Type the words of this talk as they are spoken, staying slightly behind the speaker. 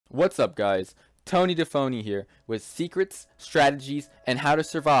What's up, guys? Tony DeFoni here with secrets, strategies, and how to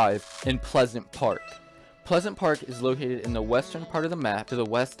survive in Pleasant Park. Pleasant Park is located in the western part of the map to the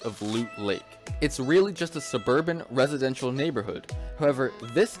west of Loot Lake. It's really just a suburban residential neighborhood. However,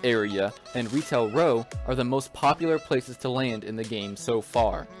 this area and Retail Row are the most popular places to land in the game so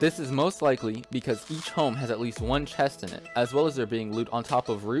far. This is most likely because each home has at least one chest in it, as well as there being loot on top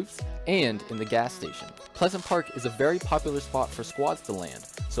of roofs and in the gas station. Pleasant Park is a very popular spot for squads to land,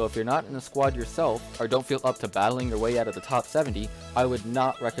 so if you're not in a squad yourself or don't feel up to battling your way out of the top 70, I would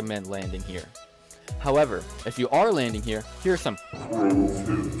not recommend landing here. However, if you are landing here, here are some pro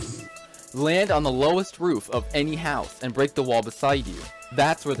tips. Land on the lowest roof of any house and break the wall beside you.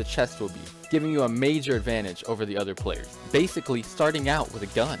 That's where the chest will be, giving you a major advantage over the other players, basically starting out with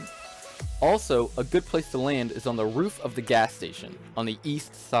a gun. Also, a good place to land is on the roof of the gas station, on the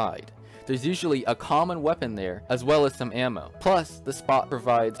east side. There's usually a common weapon there, as well as some ammo. Plus, the spot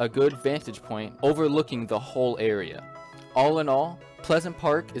provides a good vantage point overlooking the whole area. All in all, Pleasant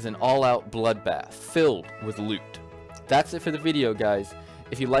Park is an all-out bloodbath, filled with loot. That's it for the video, guys.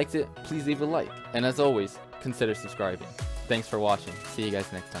 If you liked it, please leave a like, and as always, consider subscribing. Thanks for watching. See you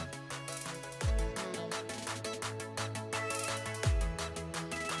guys next time.